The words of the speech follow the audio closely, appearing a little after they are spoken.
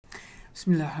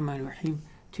Bismillahirrahmanirrahim.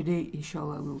 Today,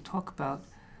 inshallah, we'll talk about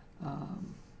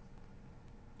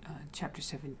chapter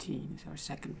 17. It's our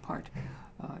second part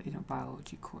in our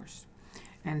biology course.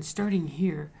 And starting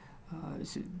here,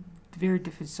 it's very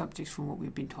different subjects from what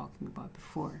we've been talking about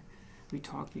before.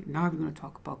 Now we're going to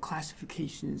talk about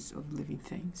classifications of living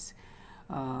things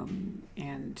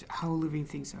and how living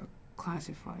things are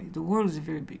classified. The world is a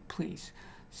very big place.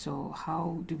 So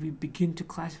how do we begin to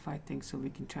classify things so we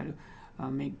can try to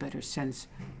make better sense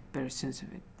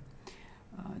of it?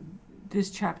 This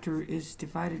chapter is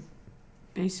divided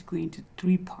basically into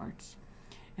three parts,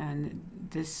 and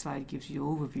this slide gives you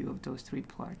an overview of those three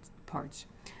parts.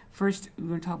 First, we're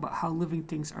going to talk about how living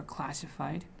things are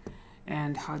classified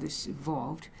and how this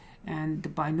evolved, and the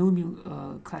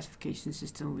binomial classification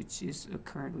system, which is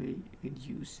currently in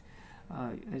use.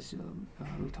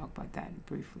 We'll talk about that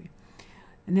briefly.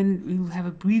 And then we'll have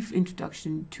a brief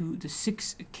introduction to the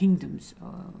 6 kingdoms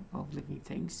of living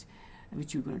things,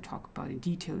 which we're going to talk about in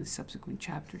detail in subsequent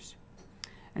chapters.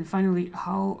 And finally,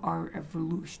 how are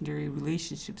evolutionary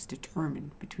relationships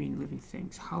determined between living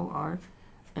things? How are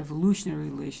evolutionary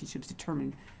relationships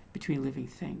determined between living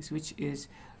things, which is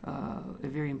a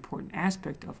very important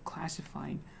aspect of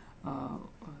classifying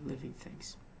living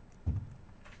things.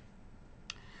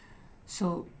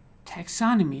 So,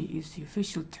 taxonomy is the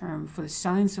official term for the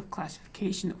science of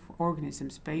classification of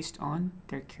organisms based on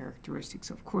their characteristics.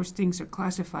 Of course, things are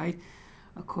classified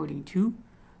according to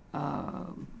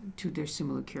their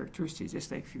similar characteristics.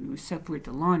 Just like if you separate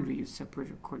the laundry, you separate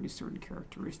it according to certain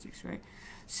characteristics, right?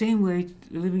 Same way,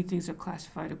 living things are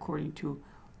classified according to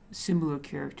similar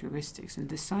characteristics. And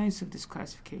the science of this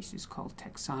classification is called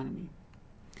taxonomy.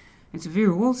 It's a very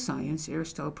old science.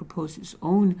 Aristotle proposed his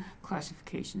own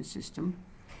classification system,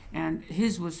 and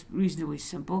his was reasonably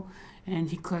simple, and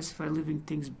he classified living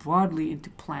things broadly into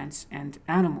plants and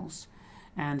animals.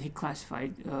 And he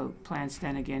classified plants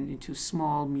then again into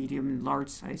small, medium, and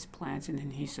large-sized plants, and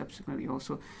then he subsequently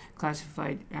also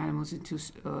classified animals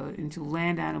into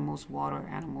land animals, water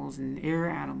animals, and air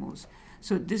animals.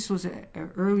 So this was an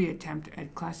early attempt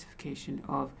at classification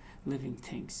of living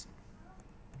things.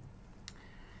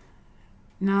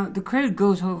 Now, the credit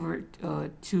goes over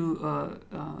to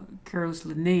Carolus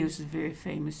Linnaeus, a very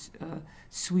famous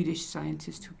Swedish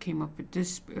scientist who came up with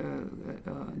this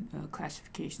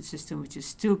classification system, which is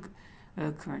still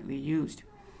currently used.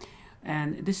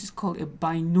 And this is called a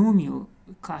binomial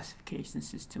classification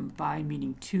system, bi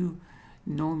meaning two,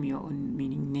 nomial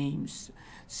meaning names.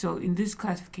 So in this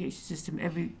classification system,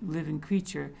 every living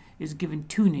creature is given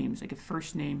 2 names, like a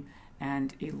first name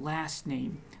and a last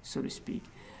name, so to speak.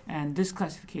 And this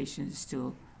classification is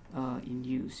still in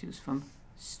use. It was from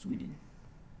Sweden.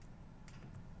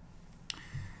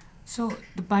 So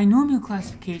the binomial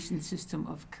classification system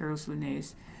of Carolus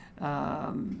Linnaeus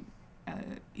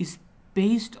is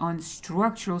based on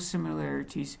structural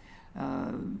similarities,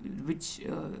 which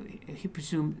he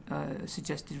presumed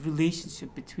suggested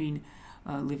relationship between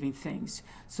living things.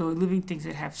 So living things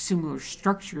that have similar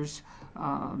structures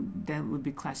then would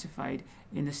be classified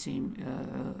in the same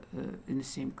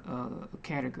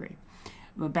category.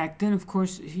 But back then, of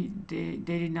course, they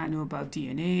did not know about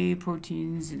DNA,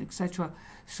 proteins, and etc.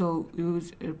 So it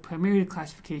was primarily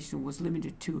classification was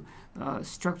limited to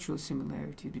structural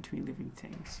similarities between living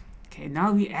things. Okay,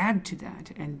 now we add to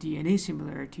that and DNA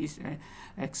similarities,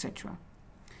 etc.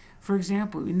 For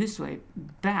example, in this way,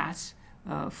 bats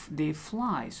they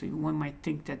fly, so one might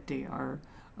think that they are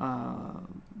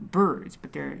birds,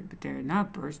 but they're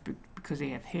not birds because they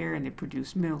have hair and they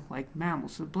produce milk like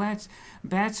mammals. So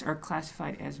bats are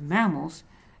classified as mammals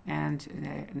and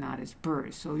not as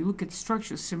birds. So you look at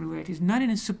structural similarities, not in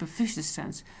a superficial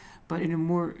sense, but in a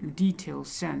more detailed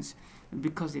sense.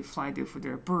 Because they fly, therefore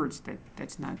they're birds,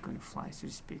 that's not going to fly, so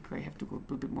to speak, right? You have to go a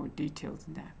little bit more detailed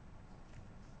than that.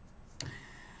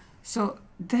 So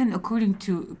then, according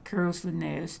to Carolus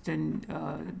Linnaeus, then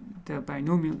the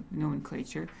binomial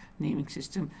nomenclature naming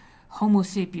system, Homo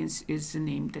sapiens is the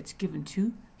name that's given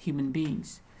to human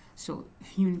beings. So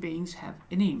human beings have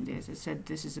a name. As I said,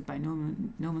 this is a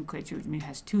binomial nomenclature, which means it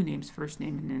has 2 names, first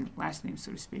name and then last name,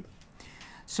 so to speak.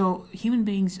 So human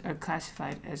beings are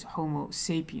classified as Homo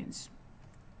sapiens.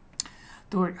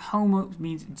 The word Homo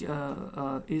means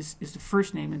is the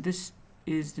first name, and this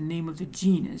is the name of the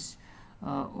genus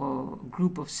or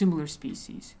group of similar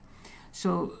species.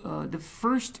 So the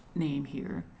first name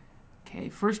here, okay,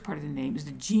 first part of the name is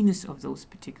the genus of those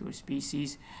particular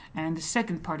species, and the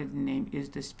second part of the name is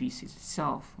the species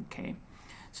itself. Okay,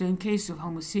 so in case of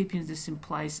Homo sapiens, this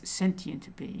implies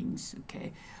sentient beings.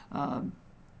 Okay,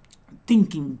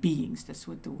 thinking beings. That's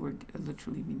what the word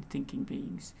literally means, thinking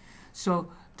beings.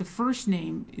 So the first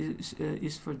name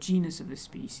is for genus of a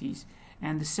species,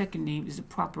 and the second name is a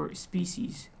proper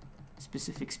species,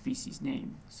 specific species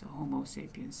name. So Homo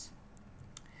sapiens.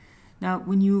 Now,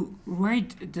 when you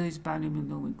write these binomial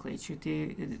nomenclature,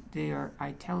 they are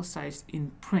italicized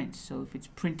in print. So if it's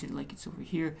printed like it's over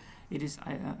here, it is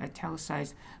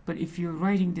italicized. But if you're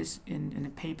writing this in a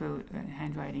paper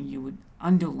handwriting, you would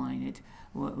underline it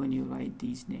when you write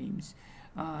these names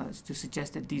to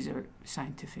suggest that these are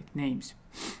scientific names.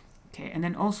 Okay, and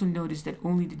then also notice that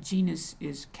only the genus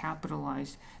is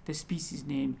capitalized. The species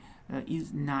name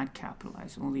is not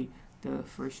capitalized. Only the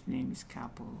first name is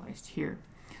capitalized here.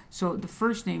 So the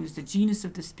first name is the genus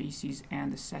of the species,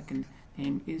 and the second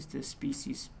name is the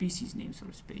species name, so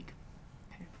to speak.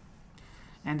 Okay.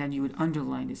 And then you would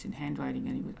underline this in handwriting,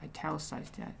 and you would italicize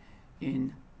that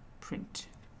in print.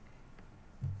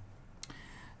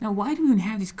 Now, why do we even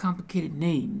have these complicated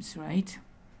names, right?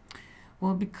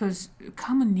 Well, because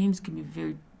common names can be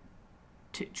very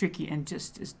tricky and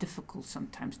just as difficult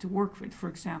sometimes to work with. For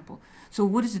example, so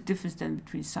what is the difference then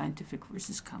between scientific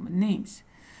versus common names?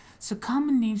 So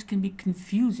common names can be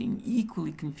confusing,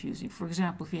 equally confusing. For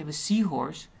example, if you have a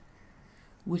seahorse,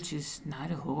 which is not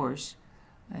a horse,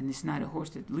 and it's not a horse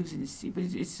that lives in the sea, but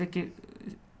it's like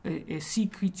a sea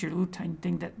creature, a little tiny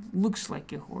thing that looks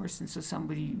like a horse, and so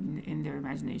somebody in their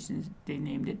imagination, they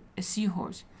named it a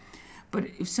seahorse. But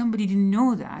if somebody didn't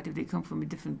know that, if they come from a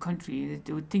different country,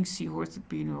 they would think seahorse would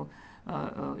be,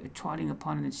 trotting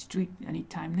upon the street any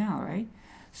time now, right?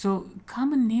 So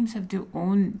common names have their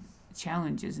own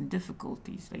challenges and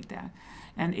difficulties like that.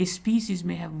 And a species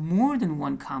may have more than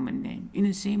one common name in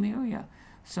the same area.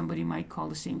 Somebody might call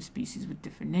the same species with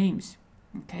different names.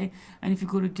 Okay? And if you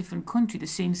go to a different country, the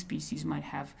same species might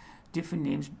have different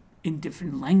names in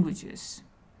different languages.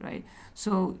 Right?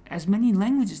 So as many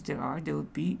languages there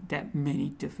would be that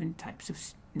many different types of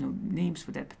names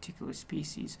for that particular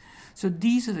species. So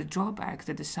these are the drawbacks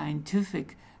that the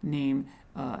scientific name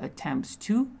attempts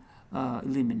to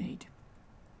eliminate.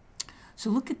 So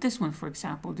look at this one, for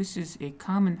example. This is a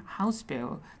common house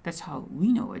sparrow. That's how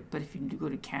we know it. But if you go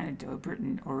to Canada or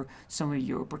Britain or somewhere in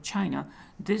Europe or China,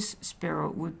 this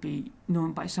sparrow would be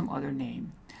known by some other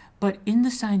name. But in the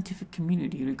scientific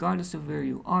community, regardless of where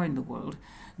you are in the world,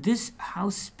 this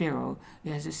house sparrow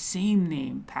has the same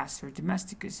name, Passer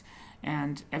domesticus,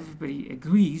 and everybody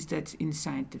agrees that in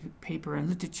scientific paper and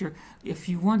literature, if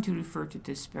you want to refer to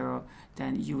this sparrow,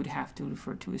 then you would have to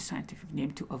refer to a scientific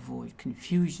name to avoid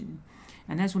confusion.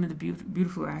 And that's one of the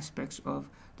beautiful aspects of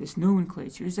this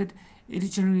nomenclature, is that it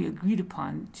is generally agreed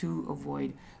upon to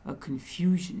avoid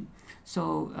confusion.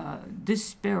 So this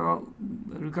sparrow,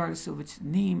 regardless of its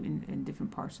name in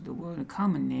different parts of the world, a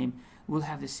common name, will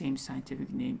have the same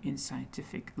scientific name in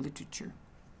scientific literature.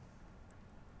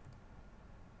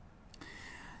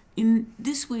 In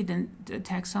this way, then, the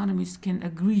taxonomists can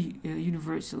agree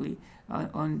universally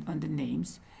on the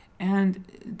names, and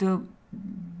the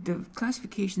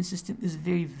classification system is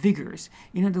very vigorous.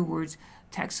 In other words,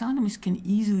 taxonomists can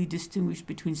easily distinguish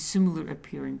between similar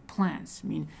appearing plants. I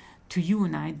mean, to you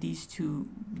and I, these two,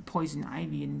 poison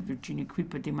ivy and Virginia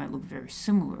creeper, they might look very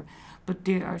similar, but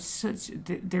they are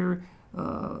they're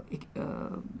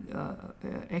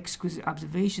exquisite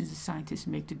observations that scientists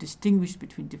make to distinguish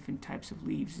between different types of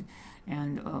leaves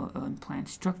and plant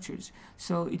structures.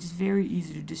 So it's very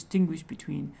easy to distinguish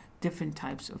between different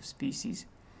types of species.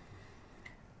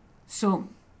 So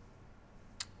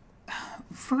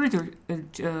further,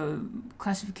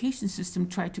 classification system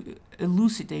try to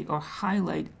elucidate or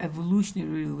highlight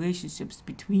evolutionary relationships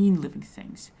between living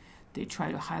things. They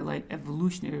try to highlight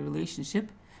evolutionary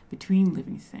relationship between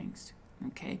living things,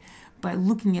 okay, by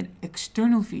looking at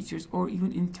external features or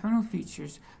even internal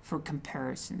features for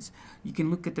comparisons. You can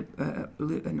look at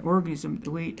an organism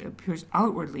the way it appears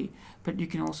outwardly, but you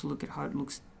can also look at how it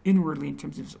looks inwardly in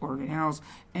terms of its organelles,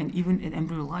 and even an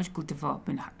embryological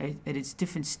development at its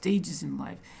different stages in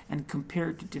life, and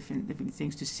compare it to different living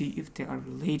things to see if they are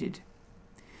related.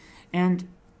 And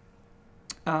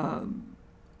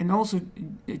also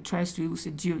it tries to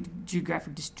elucidate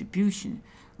geographic distribution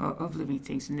of living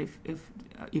things, and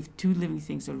if two living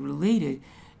things are related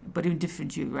but in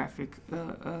different geographic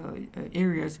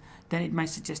areas, then it might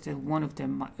suggest that one of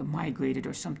them migrated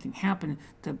or something happened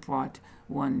that brought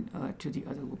one to the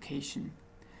other location.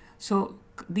 So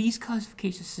these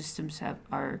classification systems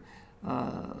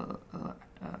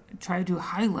try to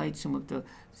highlight some of the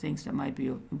things that might be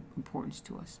of importance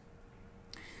to us.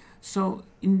 So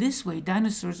in this way,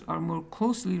 dinosaurs are more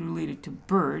closely related to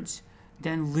birds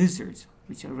than lizards,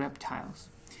 which are reptiles.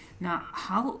 Now,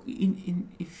 how you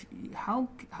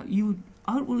would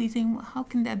outwardly think, well, how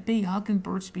can that be? How can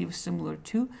birds be similar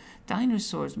to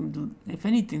dinosaurs? If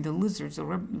anything, the lizards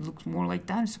look more like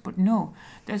dinosaurs. But no,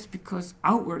 that's because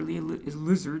outwardly a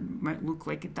lizard might look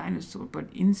like a dinosaur, but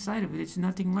inside of it, it's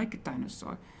nothing like a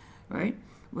dinosaur, right?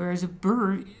 Whereas a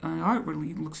bird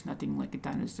outwardly looks nothing like a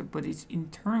dinosaur, but its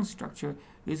internal structure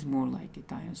is more like a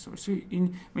dinosaur. So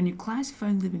when you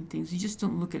classify living things, you just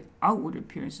don't look at outward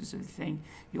appearances of the thing.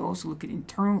 You also look at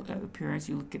internal appearance.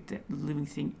 You look at the living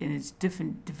thing in its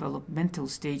different developmental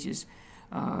stages.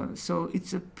 So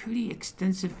it's a pretty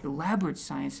extensive, elaborate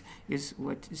science is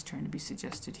what is trying to be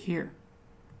suggested here.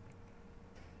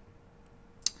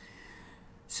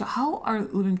 So how are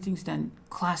living things then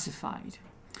classified?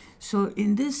 So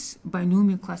in this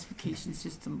binomial classification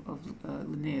system of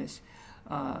Linnaeus,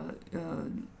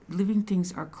 living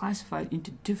things are classified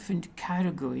into different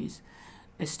categories,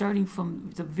 starting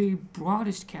from the very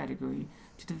broadest category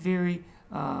to the very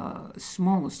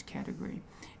smallest category.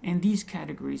 And these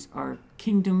categories are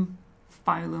kingdom,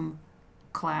 phylum,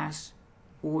 class,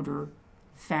 order,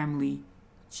 family,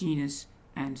 genus,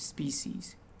 and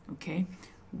species. Okay?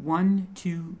 1,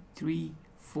 2, 3,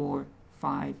 4,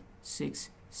 5, 6,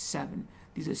 7.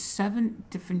 These are 7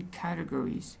 different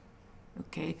categories,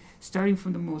 okay, starting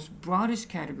from the most broadest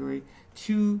category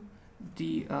to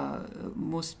the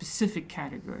most specific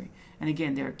category. And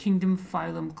again, there are kingdom,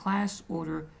 phylum, class,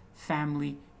 order,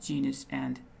 family, genus,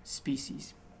 and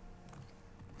species.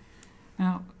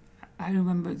 Now, I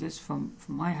remember this from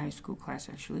my high school class,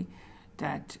 actually,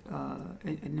 that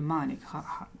a mnemonic,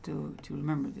 to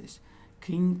remember this.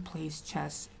 King plays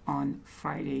chess on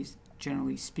Fridays,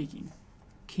 generally speaking.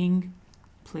 King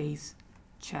plays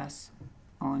chess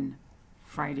on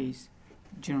Fridays,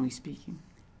 generally speaking.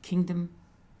 Kingdom,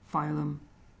 phylum,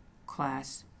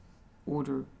 class,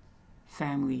 order,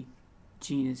 family,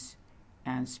 genus,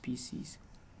 and species.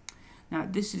 Now,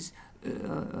 this is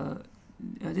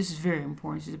very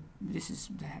important.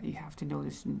 You have to know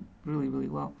this really, really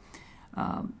well.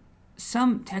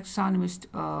 Some taxonomists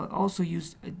also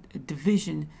use a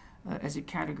division as a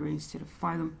category instead of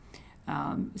phylum.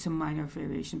 Some minor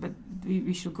variation, but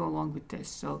we should go along with this.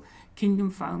 So kingdom,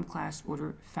 phylum, class,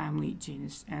 order, family,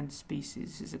 genus, and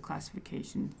species is a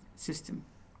classification system.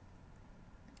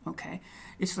 Okay,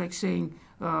 it's like saying,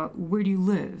 where do you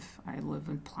live? I live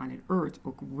on planet Earth.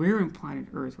 Or we're in planet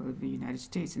Earth. We live in the United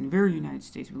States. In the very United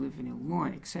States, we live in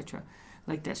Illinois, etc.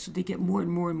 Like that. So they get more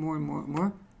and more and more and more and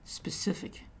more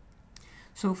specific.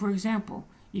 So, for example,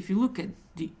 if you look at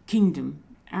the kingdom,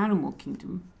 animal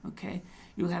kingdom, okay,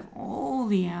 you'll have all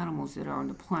the animals that are on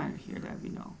the planet here that we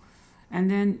know, and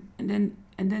then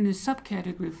the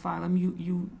subcategory phylum,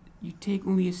 you take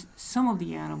only some of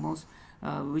the animals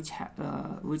which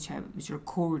are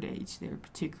chordates. They're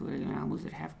particularly animals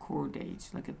that have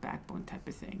chordates, like a backbone type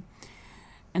of thing.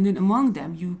 And then among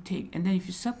them you take, and then if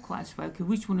you subclassify, okay,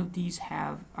 which one of these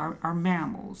are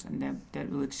mammals, and that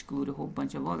will exclude a whole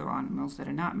bunch of other animals that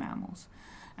are not mammals.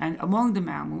 And among the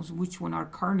mammals, which one are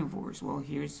carnivores? Well,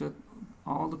 here's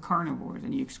all the carnivores,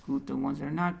 and you exclude the ones that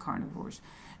are not carnivores.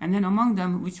 And then among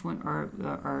them, which one have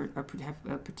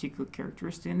a particular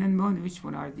characteristic, and then among which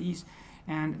one are these,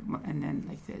 and then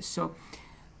like this. So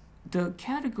the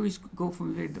categories go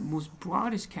from the most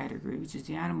broadest category, which is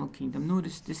the animal kingdom.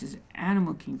 Notice this is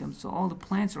animal kingdom, so all the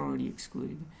plants are already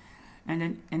excluded.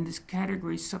 And this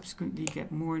category subsequently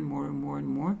get more and more and more and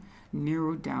more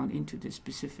narrowed down into the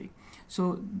specific.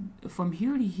 So from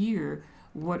here to here,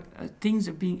 what things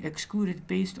are being excluded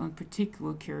based on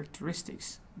particular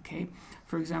characteristics. Okay,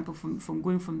 for example, from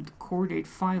going from the chordate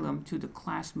phylum to the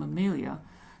class Mammalia,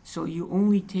 so you're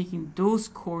only taking those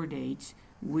chordates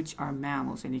which are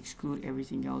mammals and exclude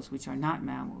everything else which are not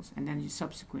mammals, and then you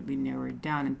subsequently narrow it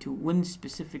down into one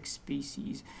specific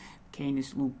species,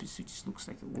 Canis lupus, which looks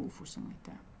like a wolf or something like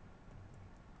that.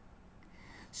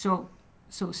 So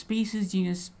species,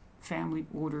 genus, family,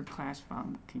 order, class,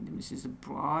 phylum, kingdom. This is a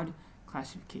broad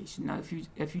classification. Now,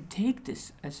 if you take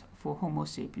this as for Homo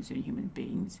sapiens and human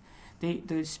beings,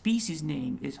 the species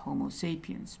name is Homo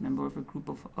sapiens, member of a group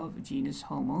of genus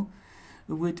Homo,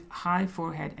 with high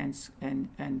forehead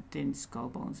and thin skull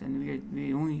bones, and we're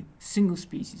the only single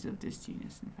species of this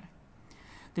genus. In fact,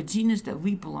 the genus that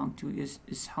we belong to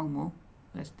is Homo,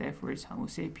 therefore it's Homo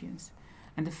sapiens,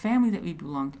 and the family that we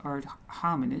belong to are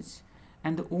hominids,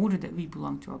 and the order that we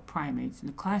belong to are primates, and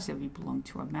the class that we belong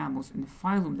to are mammals, and the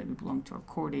phylum that we belong to are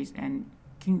chordates, and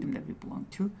kingdom that we belong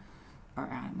to are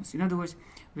animals. In other words,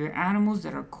 we are animals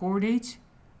that are chordates,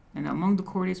 And among the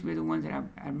chordates, we're the ones that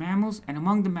are mammals, and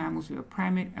among the mammals, we are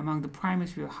primate. Among the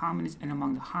primates, we are hominids, and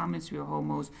among the hominids, we are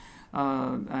homos.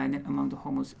 And among the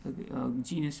homos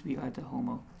genus, we are the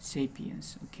Homo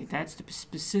sapiens. Okay, that's the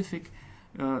specific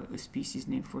species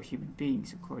name for human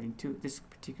beings according to this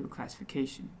particular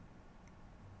classification.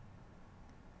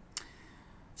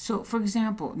 So, for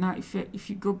example, now if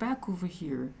you go back over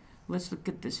here, let's look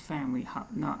at this family.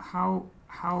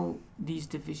 How these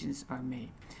divisions are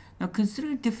made. Now consider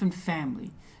a different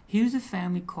family. Here's a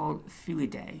family called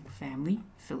Felidae.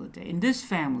 Felidae. In this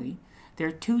family, there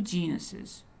are two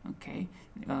genuses, okay,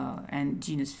 and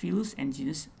genus Felis and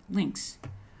genus Lynx,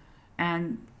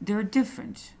 and they're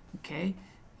different, okay.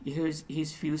 Here's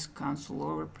Felis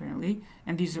consular apparently,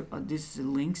 and this is a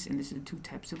lynx, and this is two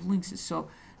types of lynxes. So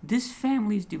this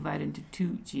family is divided into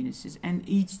two genuses, and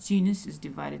each genus is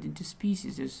divided into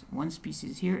species. There's one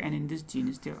species here, and in this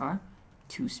genus there are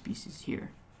two species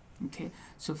here. Okay,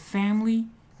 so family,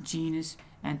 genus,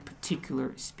 and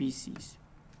particular species.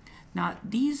 Now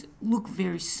these look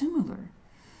very similar,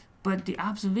 but the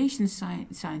observations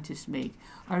scientists make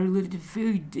are related to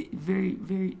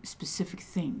very specific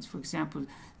things. For example,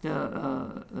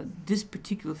 this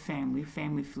particular family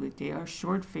Felidae, are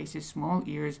short faces, small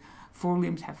ears,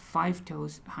 forelimbs have 5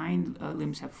 toes, hind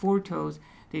limbs have 4 toes.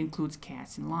 That includes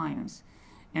cats and lions.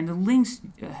 And the lynx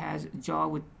has a jaw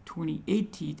with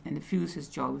 28 teeth, and the Felis has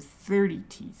a jaw with 30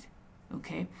 teeth.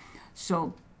 Okay,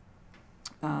 so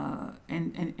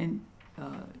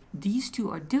these two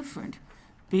are different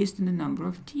based on the number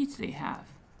of teeth they have.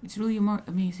 It's really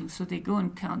amazing. So they go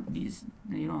and count these,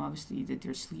 obviously that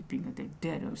they're sleeping or they're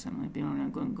dead or something. They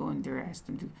don't go in there and ask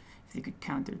them if they could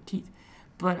count their teeth.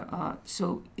 But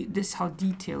so this is how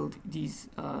detailed these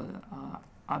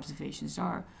observations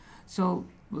are. So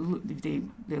they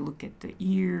look at the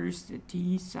ears, the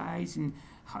teeth size, and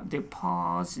their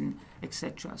paws, and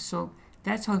etc. So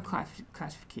that's how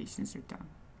classifications are done.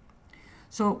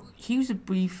 So here's a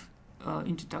brief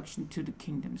introduction to the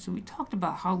kingdom. So we talked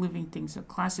about how living things are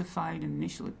classified in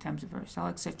initial attempts of Aristotle,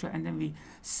 etc. And then we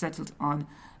settled on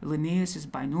Linnaeus's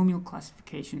binomial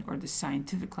classification, or the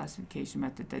scientific classification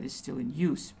method that is still in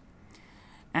use.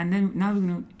 And then now we're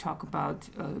going to talk about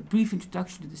a brief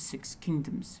introduction to the 6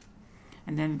 kingdoms.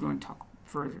 And then we're going to talk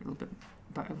further a little bit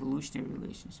about evolutionary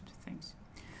relationships of things.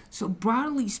 So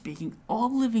broadly speaking,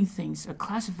 all living things are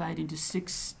classified into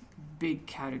 6 big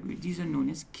categories. These are known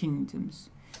as kingdoms.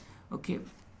 Okay,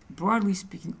 broadly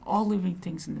speaking, all living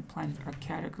things on the planet are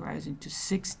categorized into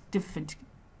 6 different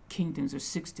kingdoms, or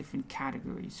 6 different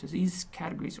categories. So these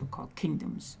categories are called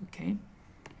kingdoms, okay?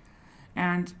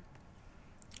 And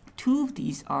 2 of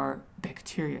these are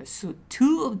bacteria. So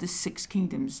 2 of the 6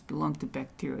 kingdoms belong to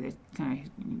bacteria. That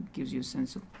kind of gives you a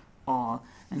sense of awe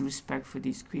and respect for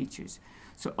these creatures.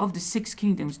 So of the 6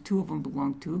 kingdoms, 2 of them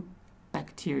belong to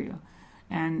bacteria.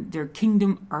 And they're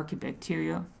kingdom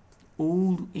Archaebacteria,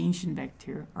 old ancient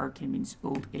bacteria, archaea means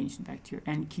old ancient bacteria,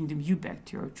 and kingdom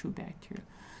Eubacteria, or true bacteria.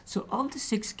 So of the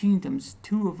 6 kingdoms,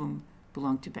 2 of them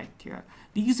belong to bacteria.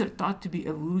 These are thought to be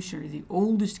evolutionarily the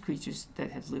oldest creatures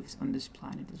that have lived on this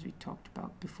planet, as we talked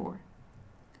about before.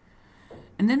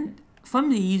 And then from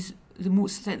these, the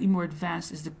slightly more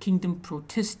advanced is the kingdom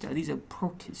Protista. These are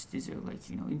protists. These are like,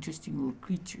 interesting little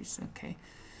creatures, okay?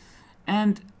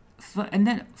 And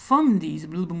then from these, a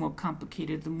little bit more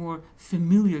complicated, the more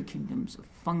familiar kingdoms of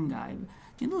fungi.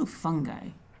 The little fungi,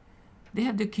 they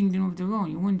have their kingdom of their own.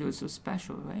 You wonder, it's so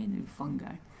special, right? The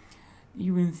fungi.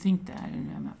 You wouldn't think that,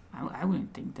 and I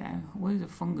wouldn't think that. Why do the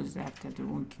fungus have to have their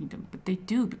own kingdom? But they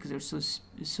do, because they're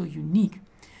so unique.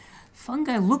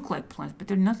 Fungi look like plants, but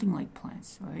they're nothing like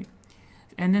plants, right?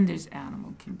 And then there's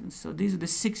animal kingdoms. So these are the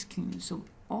 6 kingdoms. So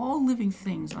all living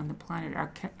things on the planet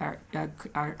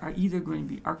are either going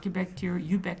to be Archaebacteria,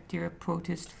 Eubacteria,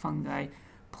 protists, fungi,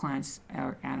 plants,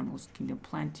 or animals, kingdom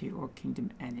Plantae or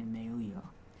kingdom Animalia.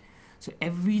 So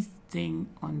everything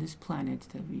on this planet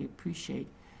that we appreciate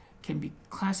can be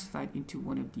classified into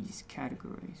one of these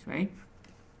categories, right?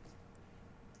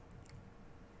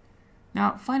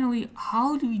 Now, finally,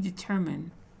 how do we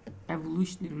determine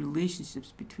evolutionary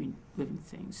relationships between living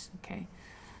things, okay?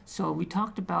 So we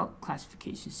talked about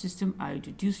classification system. I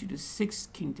introduced you to 6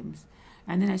 kingdoms.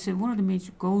 And then I said one of the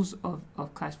major goals of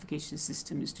classification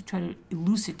system is to try to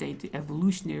elucidate the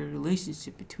evolutionary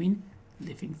relationship between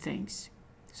living things.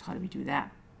 So how do we do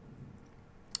that?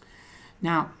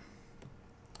 Now,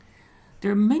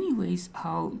 there are many ways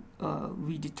how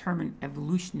we determine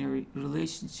evolutionary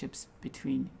relationships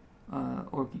between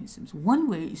organisms. One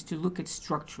way is to look at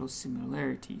structural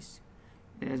similarities,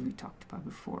 as we talked about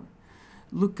before.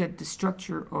 Look at the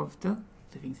structure of the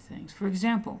living things. For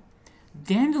example,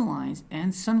 dandelions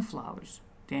and sunflowers,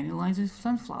 dandelions and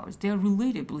sunflowers. They are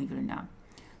related, believe it or not.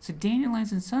 So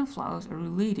dandelions and sunflowers are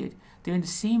related. They're in the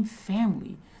same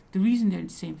family. The reason they're in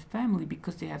the same family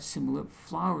because they have similar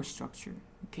flower structure.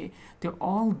 Okay, they're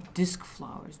all disc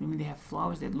flowers. I mean, they have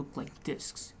flowers that look like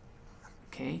discs.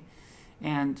 Okay,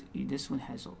 and this one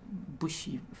has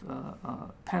bushy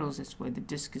petals. That's why the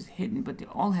disc is hidden. But they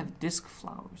all have disc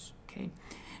flowers. Okay,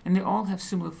 and they all have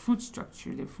similar fruit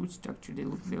structure. Their fruit structure they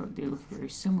look very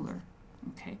similar.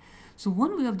 Okay, so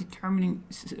one way of determining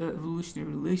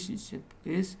evolutionary relationship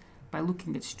is by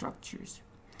looking at structures.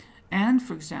 And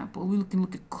for example, we can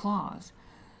look at claws.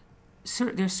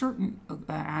 There are certain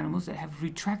animals that have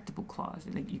retractable claws.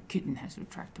 Like your kitten has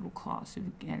retractable claws.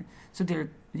 So they're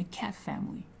in the cat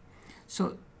family.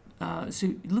 So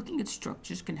looking at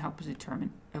structures can help us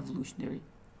determine evolutionary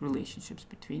relationships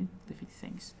between living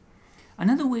things.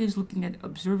 Another way is looking at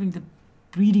observing the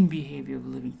breeding behavior of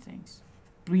living things.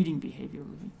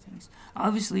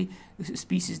 Obviously,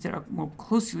 species that are more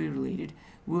closely related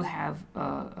will have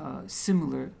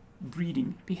similar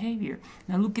breeding behavior.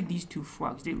 Now look at these two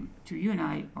frogs. To you and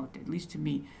I, or at least to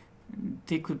me,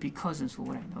 they could be cousins for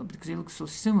what I know because they look so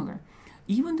similar.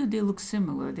 Even though they look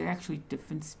similar, they're actually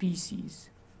different species.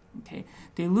 Okay,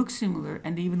 they look similar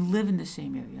and they even live in the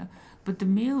same area, but the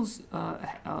males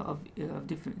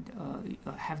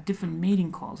have different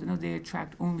mating calls. You know, they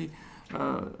attract only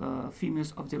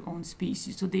females of their own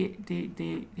species. So their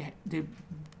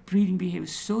breeding behavior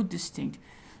is so distinct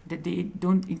that they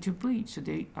don't interbreed. So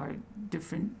they are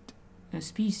different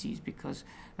species because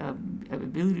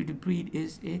ability to breed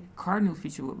is a cardinal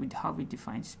feature of how we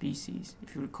define species.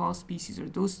 If you recall, species are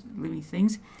those living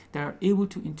things that are able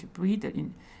to interbreed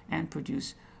and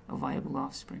produce a viable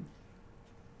offspring.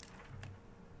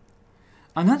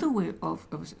 Another way of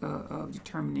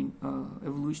determining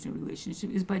evolutionary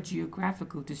relationship is by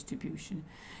geographical distribution.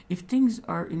 If things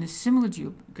are in a similar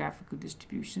geographical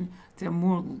distribution, they're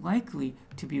more likely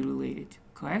to be related,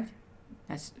 correct?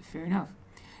 That's fair enough.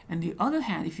 On the other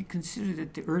hand, if you consider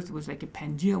that the Earth was like a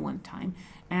Pangea one time,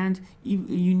 and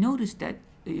you notice that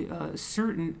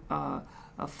certain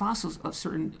fossils of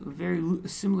certain very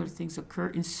similar things occur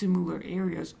in similar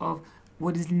areas of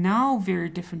what is now very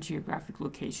different geographic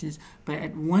locations, but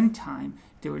at one time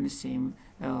they were in the same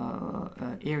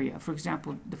area. For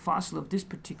example, the fossil of this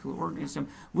particular organism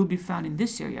will be found in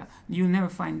this area. You'll never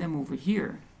find them over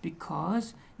here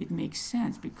because it makes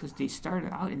sense because they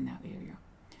started out in that area.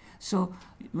 So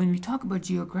when we talk about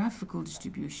geographical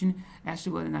distribution as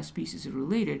to whether or not species are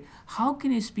related, how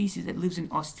can a species that lives in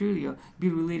Australia be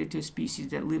related to a species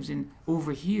that lives in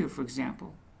over here, for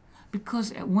example?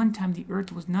 Because at one time the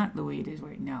Earth was not the way it is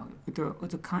right now.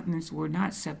 The continents were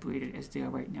not separated as they are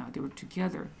right now. They were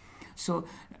together. So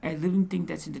a living thing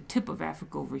that's in the tip of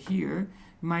Africa over here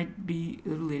might be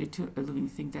related to a living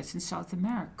thing that's in South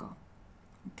America.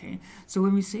 Okay, so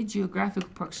when we say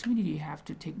geographic proximity, you have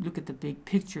to look at the big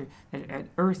picture that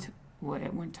Earth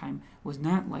at one time was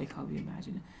not like how we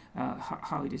imagine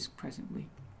how it is presently.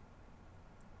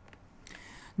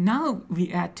 Now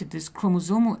we add to this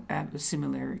chromosomal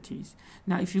similarities.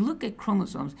 Now if you look at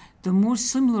chromosomes, the more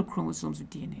similar chromosomes of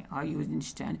DNA are, you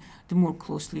understand, the more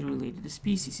closely related the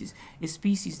species is. A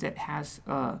species that has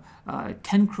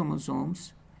 10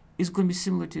 chromosomes is going to be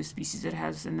similar to a species that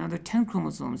has another 10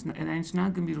 chromosomes, and it's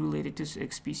not going to be related to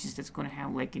a species that's going to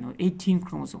have 18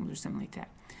 chromosomes or something like that,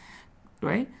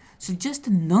 right? So just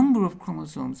the number of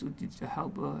chromosomes would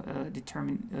help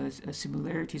determine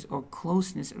similarities or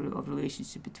closeness of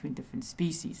relationship between different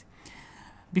species.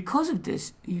 Because of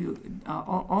this,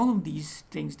 all of these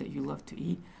things that you love to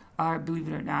eat are, believe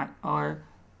it or not, are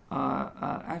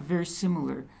very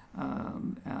similar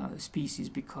species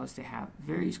because they have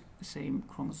very same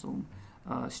chromosome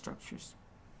structures.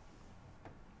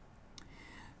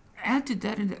 Add to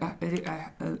that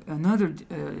another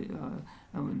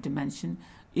dimension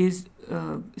is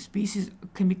species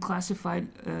can be classified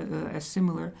as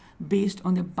similar based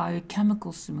on their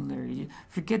biochemical similarity.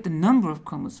 Forget the number of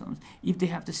chromosomes. If they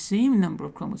have the same number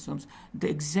of chromosomes, the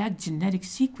exact genetic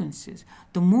sequences,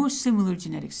 the more similar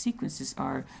genetic sequences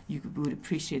are, you would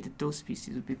appreciate that those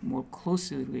species would be more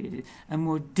closely related, and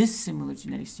more dissimilar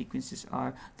genetic sequences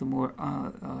are, the more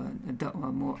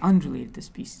unrelated the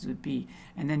species would be.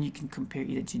 And then you can compare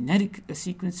either genetic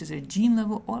sequences at gene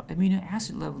level or amino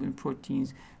acid level in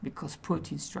proteins, because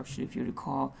protein structure, if you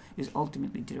recall, is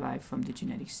ultimately derived from the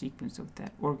genetic sequence of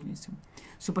that organism.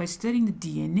 So by studying the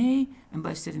DNA and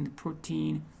by studying the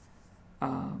protein,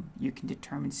 you can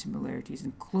determine similarities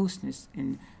and closeness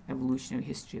in evolutionary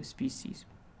history of species.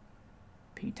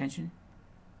 Pay attention?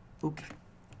 Okay.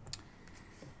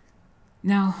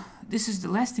 Now, this is the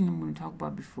last thing I'm going to talk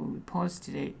about before we pause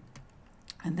today.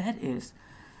 And that is,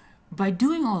 by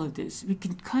doing all of this, we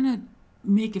can kind of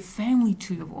make a family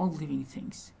tree of all living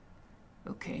things.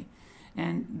 Okay?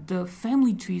 And the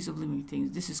family trees of living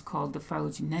things, this is called the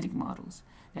phylogenetic models.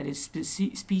 That is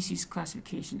species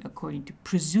classification according to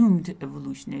presumed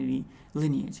evolutionary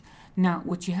lineage. Now,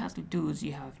 what you have to do is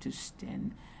you have to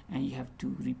stand and you have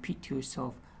to repeat to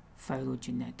yourself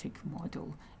phylogenetic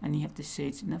model. And you have to say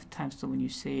it enough times so when you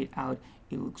say it out,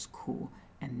 it looks cool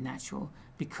and natural.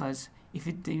 Because if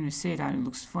you say it out and it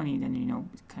looks funny, then you know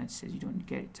it kind of says you don't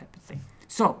get it type of thing.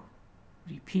 So,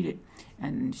 repeat it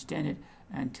and understand it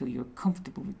until you're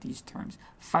comfortable with these terms.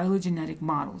 Phylogenetic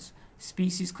models,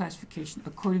 species classification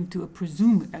according to a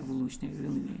presumed evolutionary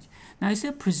lineage. Now I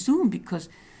said presumed because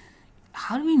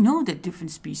how do we know that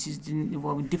different species didn't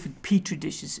evolve in different petri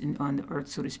dishes on the earth,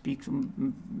 so to speak,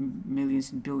 from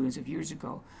millions and billions of years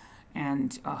ago?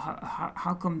 And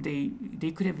how come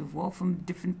they could have evolved from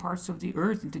different parts of the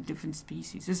earth into different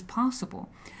species? It's possible.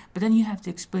 But then you have to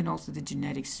explain also the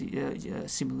genetic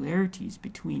similarities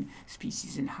between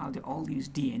species and how they all use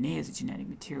DNA as a genetic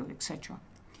material, etc.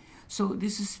 So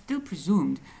this is still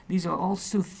presumed. These are all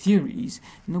still theories.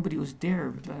 Nobody was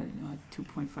there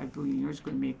 2.5 billion years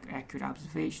ago to make accurate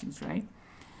observations, right?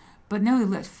 But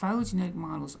nevertheless, phylogenetic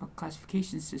models are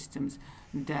classification systems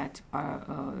that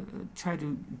try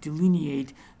to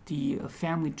delineate the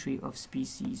family tree of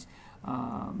species,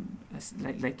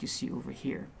 like you see over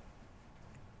here.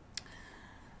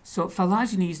 So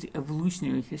phylogeny is the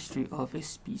evolutionary history of a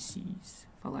species.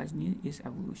 Phylogeny is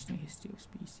evolutionary history of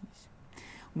species.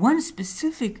 One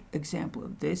specific example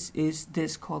of this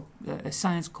is called a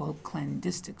science called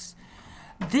clandistics.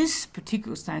 This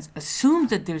particular science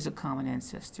assumes that there's a common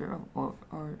ancestor of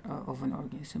an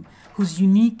organism whose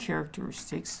unique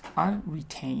characteristics are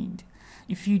retained.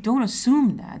 If you don't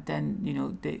assume that, then you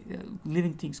know the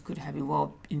living things could have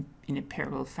evolved in a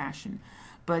parallel fashion.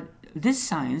 But this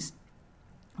science,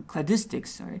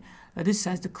 cladistics,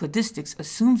 the cladistics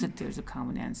assumes that there's a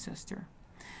common ancestor.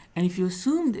 And if you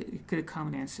assume that you get a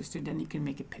common ancestor, then you can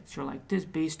make a picture like this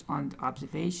based on the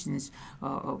observations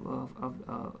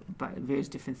by various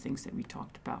different things that we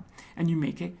talked about. And you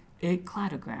make a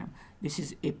cladogram. This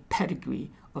is a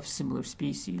pedigree of similar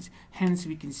species. Hence,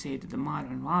 we can say that the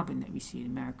modern robin that we see, the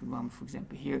American robin, for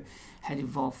example, here, had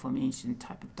evolved from ancient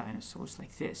type of dinosaurs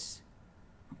like this.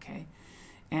 Okay?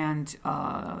 And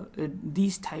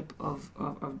these type of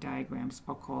diagrams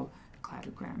are called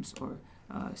cladograms, or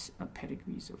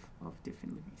pedigrees of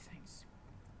different living things.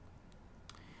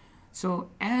 So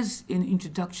as an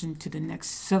introduction to the next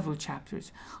several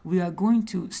chapters, we are going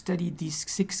to study these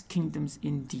 6 kingdoms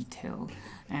in detail.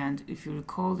 And if you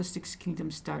recall, the 6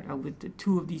 kingdoms start out with the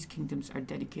 2 of these kingdoms are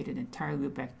dedicated entirely to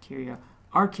bacteria,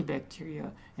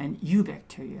 archaebacteria and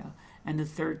eubacteria. And the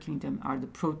 3rd kingdom are the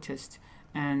protists,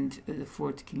 and the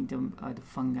 4th kingdom are the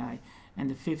fungi, and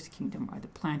the 5th kingdom are the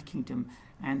plant kingdom,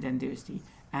 and then there's the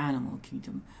animal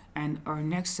kingdom. And our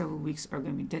next several weeks are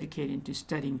going to be dedicated to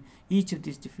studying each of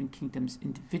these different kingdoms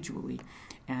individually,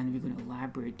 and we're going to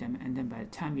elaborate them, and then by the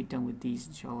time we're done with these,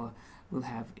 inshallah, we'll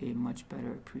have a much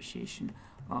better appreciation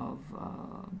of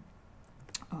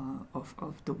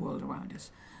the world around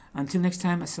us. Until next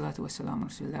time, as-salatu was-salamu ala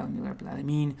rasulillah wa rabbil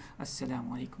alameen.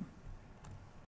 Assalamu alaikum.